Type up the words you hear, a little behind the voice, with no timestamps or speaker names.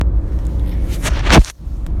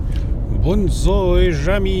Bonzo et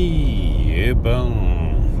Jamy,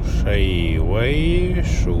 chez Way,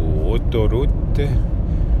 sur autoroute,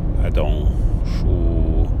 donc,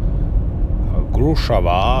 sur gros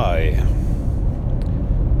travail,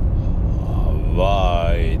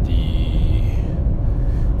 vai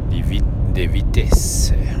de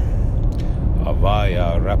vitesse, vai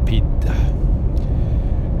rapide.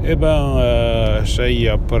 Sei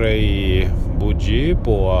après budget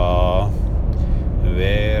pour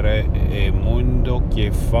vers un monde qui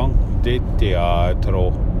fait de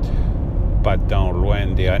théâtre, pas tant loin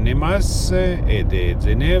de Annemasse et de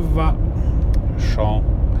Genève, chant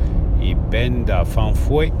et benda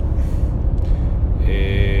fanfouet.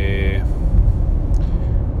 Et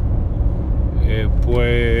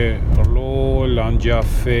puis, là, l'on a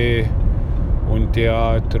fait un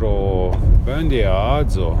théâtre ben de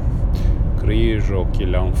azo, grigio qui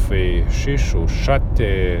l'on fait chez chaque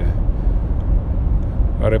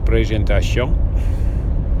représentation.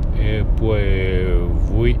 Et puis,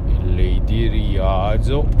 oui, les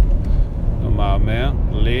diriazo, normalement,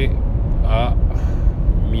 les a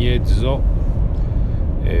mezzo.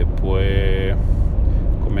 Et puis,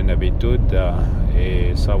 comme d'habitude,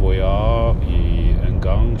 et Savoyard et un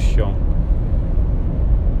ganction.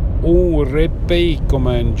 Un repay comme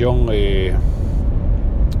un John et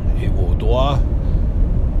Vaudois,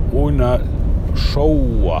 una show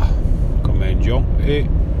comme un John et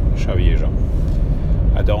Xavier Jean.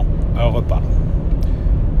 Donc, un repas.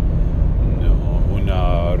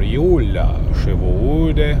 Una riola chez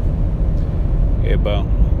vous, et nous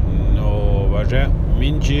allons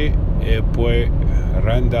manger et puis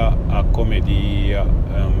rendre à comédie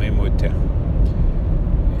en même temps.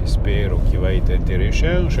 Spero qu'il va être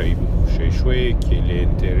intéressant, j'ai joué qu'il est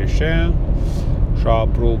intéressant,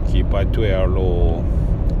 j'apprends qu'il peut tuer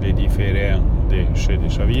les différents de chez les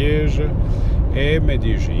Xavier et me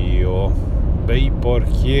dis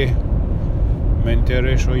perché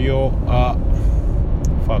m'interesse io a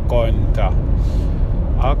far conta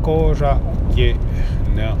a cosa che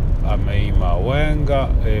ne a me venga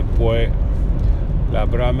e poi la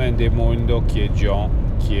brama del mondo che già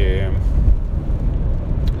che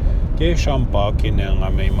champagne che ne a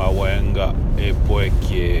me venga e poi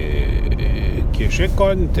che c'è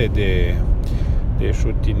conte de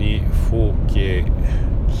soutini fu che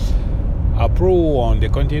approuve de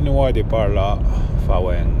continuer de parler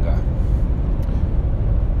fawenga.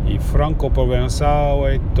 I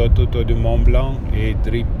franco-provençale, tutto di Mont Blanc e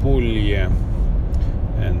Tripuglia,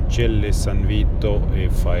 Celle San Vito e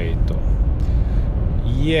Faeto.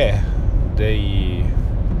 Dei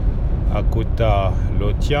accuta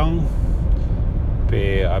Lo Tian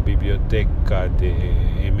per la biblioteca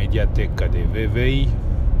e mediateca di Vevey,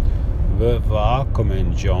 Vevey come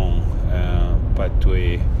un John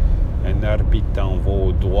patoués. Un habitant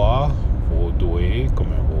vaudois,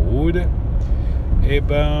 comme un vaud,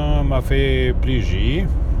 m'a fait plaisir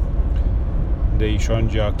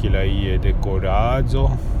d'échanger qu'il a eu des coraggio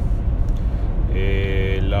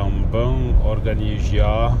et l'ambon organisé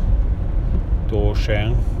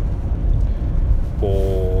prochain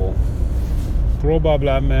pour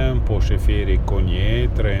probablement pour se faire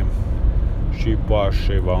connaître, je pense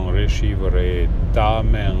que vont recevoir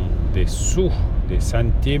tellement de sous, des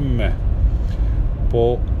centimes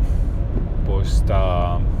pour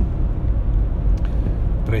sta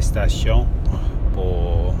prestation,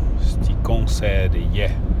 pour sti concert de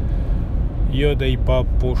hier. Io dei pas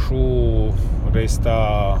posso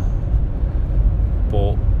restare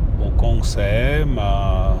pour un concert,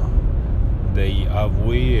 ma dei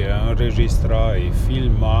avouer enregistrer et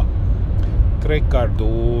filmer 3 quarts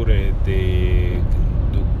d'heure du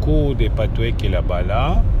cours de patoués qui là-bas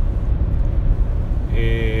là.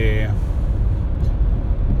 Et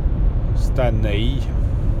cette année,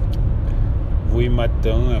 8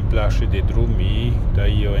 matins, en place de Drumi,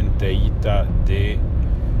 d'ailleurs un taïta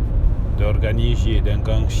d'organiser d'un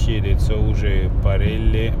ganchier de sauge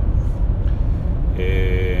pareil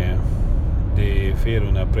et de faire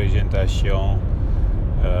une présentation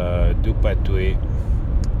du patoué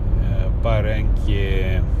par un qui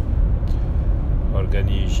est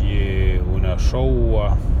organisé une show.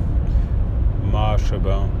 Marche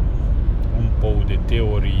un po' di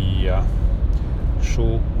teoria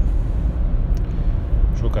su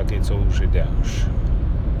che succede.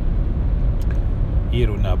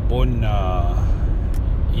 Era una buona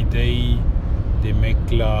idea di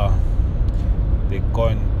mettere des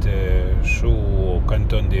contes su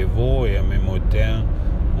canton de Vaud et en même temps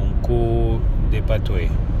un cours de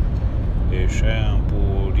patoués. Et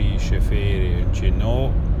pour y faire un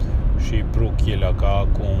chino, je trouve qu'il y a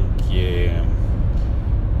quelqu'un qui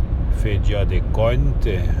fait déjà des comptes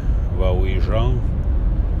va oui gens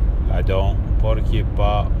donc pourquoi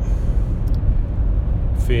pas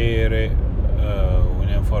faire une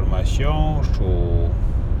information sur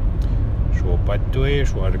patoués,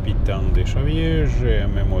 sur habitant de Xavier et en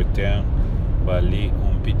même temps aller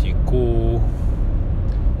un petit coup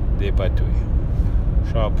de patoués.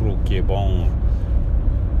 Ça prouve que bon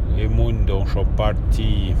le monde dont je suis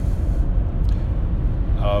parti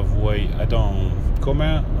donc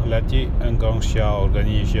comment la-t-il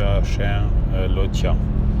organisation Lo Tian?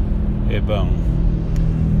 Eh ben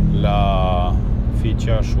la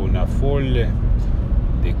ficha su una folle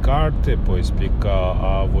di carte per spiegare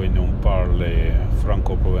a voi non parli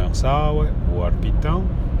franco-provençale o arpitan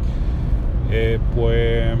e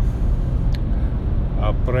poi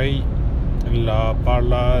après la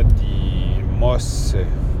parla di mosse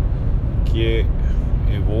che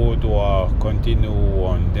vous doit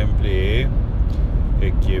continuer d'employer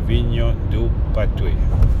et qui viennent du patoué.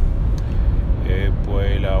 Et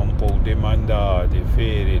puis là, on peut demander de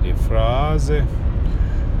faire des phrases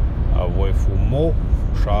avec fumo,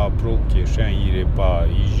 ça prouve que ça n'irait pas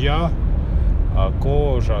ici, à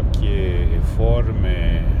cause qui est forme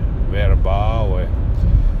verbale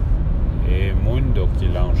et monde qui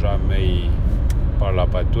n'ont jamais parlé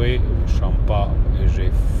patoué, ne sont pas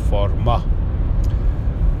format.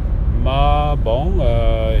 Ma bon,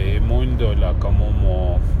 il monde là comme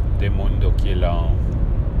des mondes qui l'ont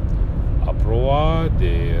approuvé,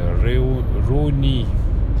 des réunis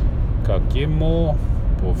quelques mots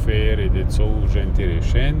pour faire des choses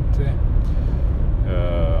intéressantes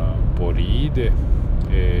pour rire.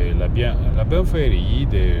 Et la bien faire rire,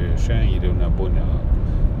 c'est une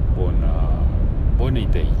bonne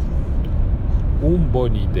idée. Une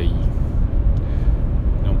bonne idée.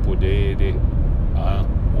 Non peut dire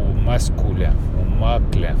au masculin, au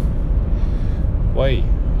masculin. Oui,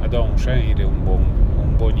 donc c'est une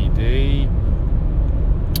bonne idée.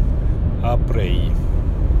 Après,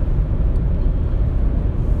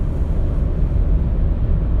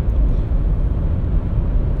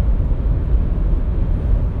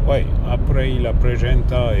 oui, après la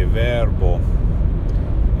présenta est verbo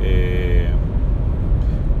et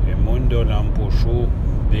mondo l'empochou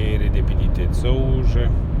dire des petites choses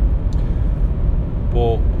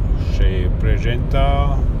pour se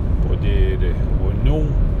présenter, pour dire au nom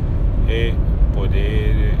et pour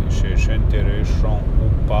dire si s'intéressant ou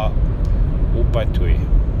pas au patoué.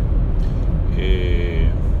 Et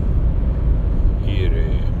il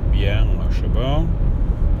est bien, je bon.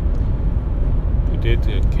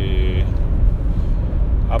 Peut-être que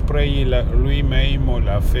après lui-même il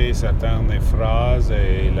a fait certaines phrases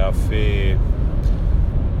et il a fait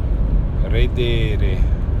redire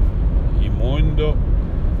il monde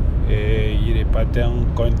et il n'est pas tant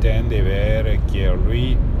content de voir que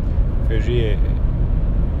lui faisait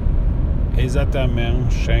exactement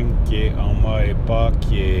ce qu'on ne pas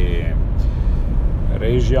que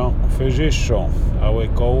région faisait son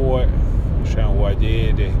avec eux c'est un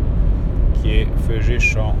dire qui faisait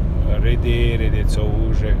son redire des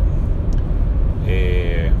choses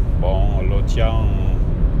et bon Lo Tian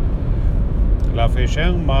la fait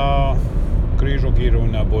ma credo che era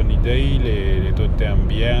una buona idea le tutte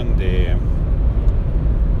bien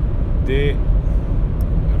de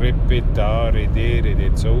répéter dire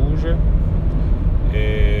des choses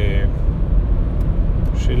et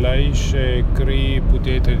se laisse écrit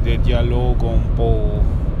peut-être des dialogues un peu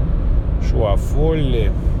sur la folle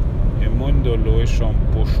et mondo lo è un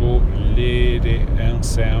po' su lire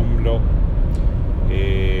ensemble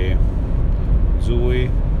et jouer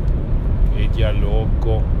et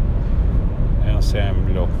dialogue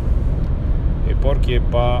ensemble et pourquoi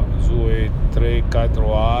pas jouer 3-4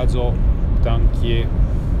 oiseaux tant que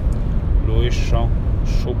lo è un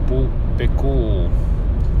po' piccolo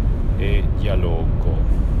e dialogo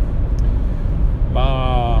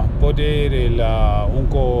ma poter la un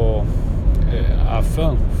po' a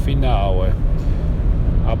fin finale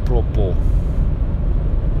a propos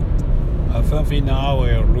a fin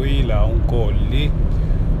finale lui là un po' lì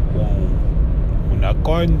una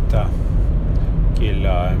conta che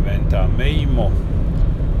l'ha inventata mesmo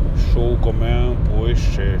su come può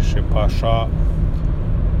se passare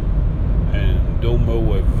en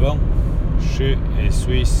 2020 chez les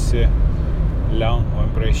Suisses l'ont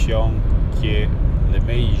l'impression que les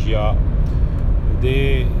médias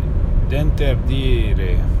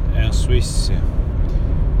d'interdire en Suisse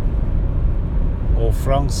aux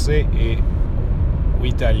Français et aux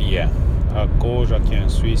Italiens à cause qu'en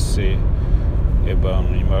Suisse la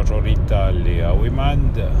majorité est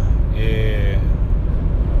allemande et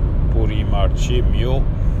pour y marcher mieux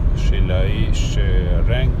c'est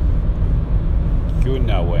rien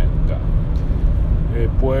una wenga. E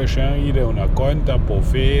poi c'è una conta per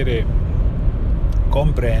fare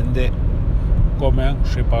comprende comment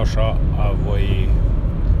je passe à voi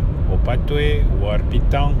au patoués ou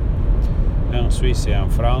arpitan en Suisse et en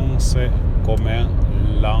France comment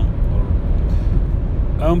l'en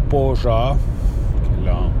imposa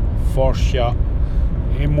l'en forcia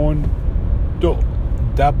e mondo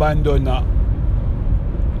d'abbandonner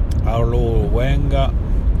allo venga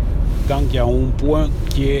tant qu'il y a un point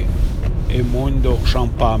qui est e mondo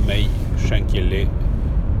champamei chanquele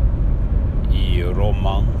i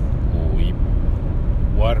roman ou i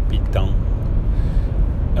warpitan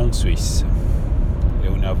en Suisse. È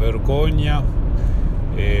una vergogna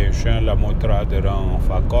e c'è la mostraderan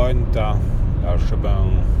fa conta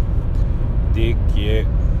l'archeban di che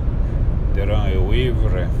deran e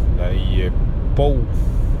vivre la i e pou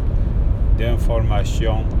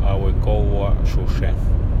d'information a wekoa chouchen.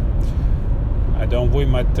 Adon voi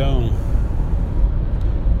matin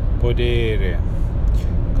podere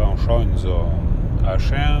quand chanzo a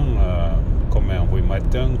chen come voi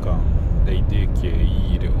matin quand dei de che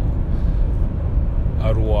ire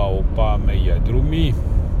a rua o pa meia drumi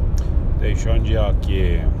dei changia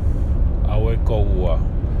che a wekoa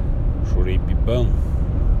churi biban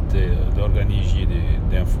d'organiser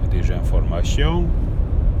des informations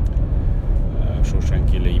chouchen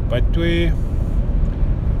qui les patoués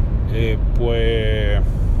e poi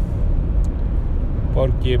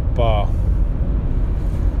perché pas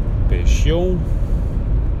passion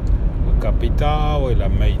le capital e la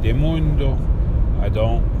mei del mondo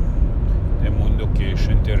adon del mondo che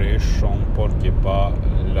ci interessano perché pas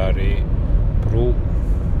l'are pro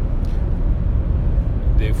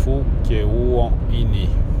des fous che uon ini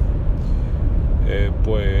e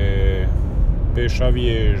poi pesha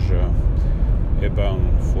viege e ben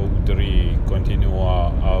faudrait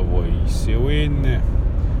continuer a voi seguire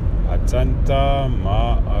a Santa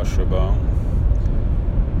ma a cheban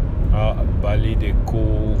a bali de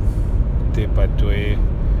cou de patoués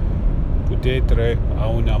peut-être a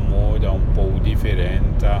una moda un po'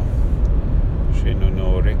 differente se non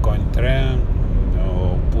nos rencontrons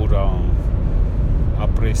pourrons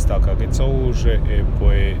appresta qualche chose e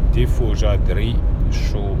poi diffusadri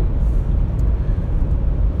su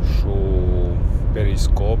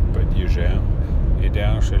periscope diciamo ed è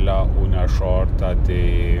anche là una sorta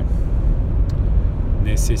di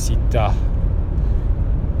necessità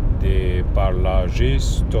di parlare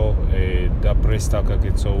giusto e da prestare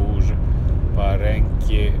qualche cosa per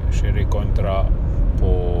anche si rincontra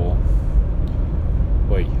po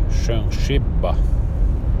poi sciba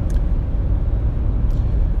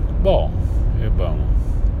bon e ben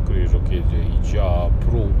credo che già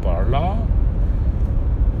pro parlare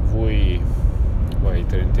voi va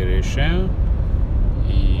être intéressant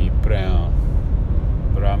il prend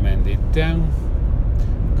vraiment du temps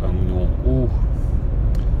quand nous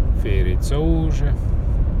faire les choses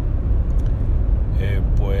et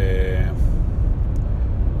puis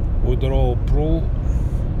voudrò pro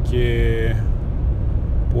che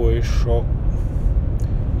posso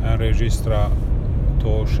enregistrare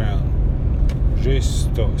toshan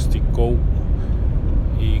gesto sticco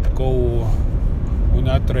e co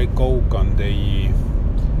un'altra co con dei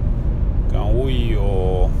quand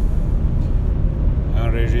io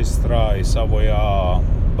enregistra e savoia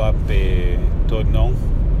bappe tonon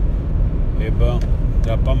e ben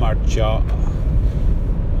da pas marcia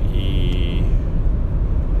e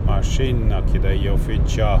macchina che da io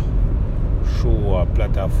feccia sulla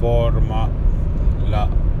piattaforma la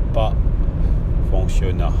pas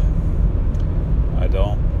fonctionna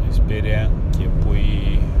donc speriamo che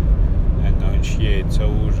poi engancher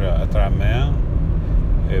chose à travers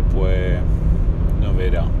et puis nous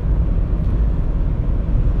verrons.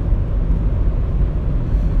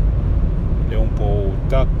 È un po'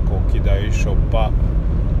 tacco che da esce pas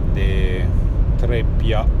de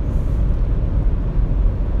treppia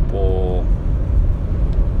po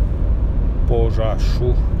già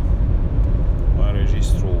su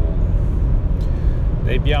registro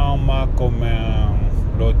dei bianchi come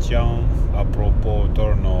Lo Tian a propos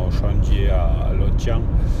torno chantier a Lo Tian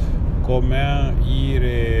come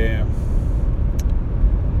ir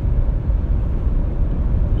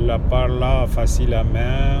la parla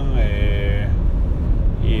facilement et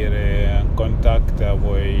ir en contact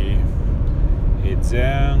avec les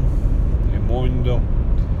gens, le monde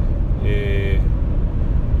et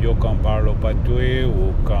io quand parlo patoués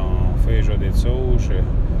ou quand fais des choses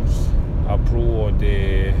apprends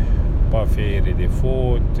de pas faire des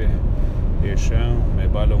fautes et chant me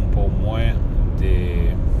vale un peu moins de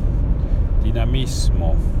dynamisme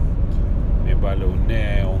me vale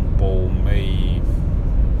un peu mais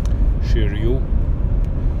sérieux.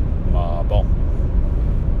 Mais bon,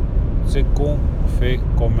 ce qu'on fait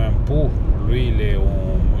comme un peu, lui il est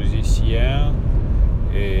un musicien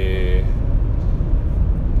et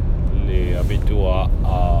il est habitué a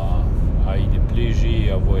il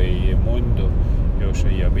plaisir a voyager le monde. Eu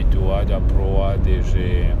suis habitué a provar des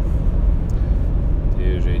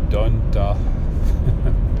donta,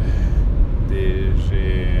 des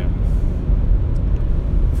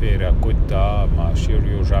faire à côté, mais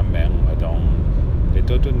sérieux jamais. Donc, c'est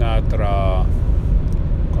toute une autre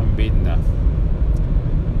combine,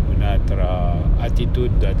 une autre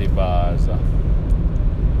attitude de base.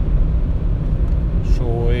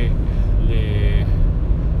 Jouer les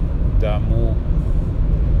d'amour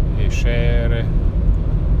et cher,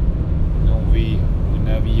 nous vit un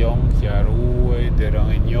avion qui a roulé des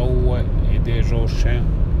réunions et des oceans,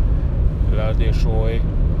 là des jouets,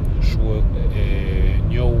 et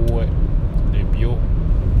les bio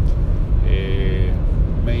et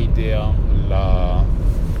m'aider la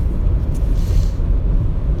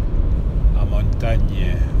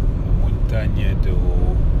montagne de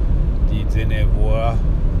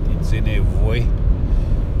Genevois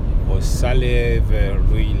au salé vers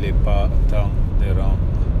lui les pas tant de rang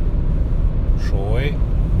choué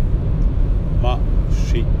ma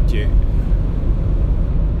chic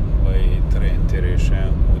très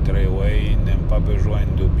intéressant ou très n'a pas besoin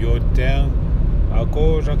de biotin à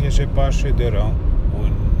cause que se passe devant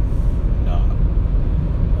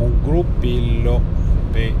un groupe de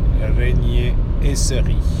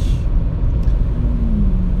Reignier-Esery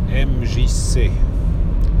MJC.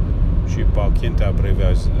 Je sais pas qui est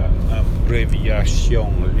abréviation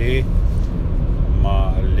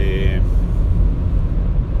mais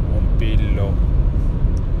un pillo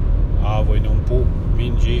a un po'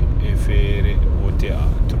 mingi e fere au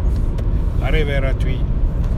théâtre. Arrivederci.